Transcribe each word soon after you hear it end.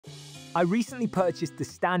I recently purchased the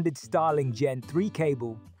Standard Starlink Gen 3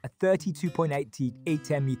 cable, a 32.8T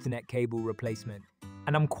 8M Ethernet cable replacement,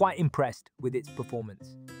 and I'm quite impressed with its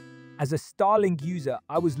performance. As a Starlink user,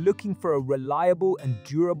 I was looking for a reliable and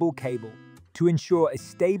durable cable to ensure a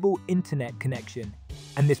stable internet connection,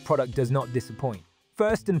 and this product does not disappoint.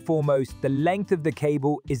 First and foremost, the length of the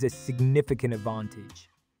cable is a significant advantage.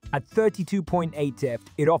 At 32.8F,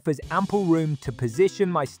 it offers ample room to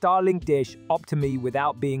position my Starlink dish optimally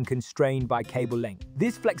without being constrained by cable length.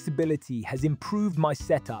 This flexibility has improved my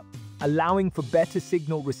setup, allowing for better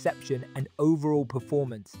signal reception and overall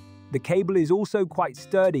performance. The cable is also quite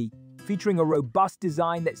sturdy, featuring a robust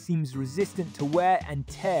design that seems resistant to wear and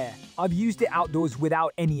tear. I've used it outdoors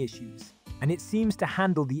without any issues, and it seems to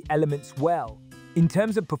handle the elements well. In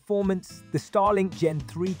terms of performance, the Starlink Gen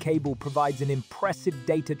 3 cable provides an impressive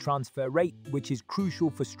data transfer rate, which is crucial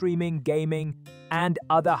for streaming, gaming, and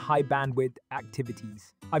other high-bandwidth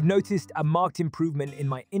activities. I've noticed a marked improvement in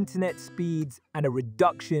my internet speeds and a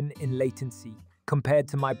reduction in latency compared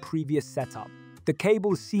to my previous setup. The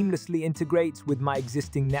cable seamlessly integrates with my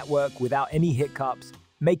existing network without any hiccups,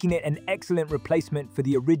 making it an excellent replacement for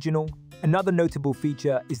the original. Another notable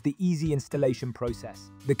feature is the easy installation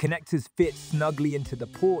process. The connectors fit snugly into the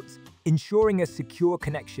ports, ensuring a secure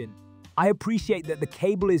connection. I appreciate that the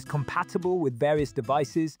cable is compatible with various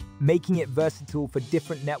devices, making it versatile for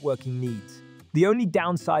different networking needs. The only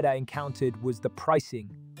downside I encountered was the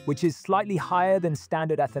pricing, which is slightly higher than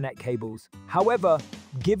standard Ethernet cables. However,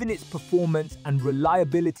 given its performance and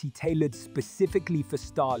reliability tailored specifically for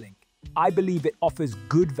Starlink, I believe it offers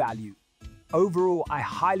good value. Overall, I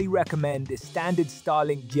highly recommend the Standard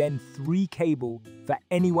Starlink Gen 3 cable for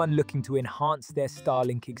anyone looking to enhance their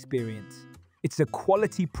Starlink experience. It's a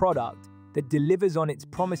quality product that delivers on its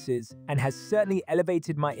promises and has certainly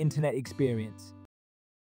elevated my internet experience.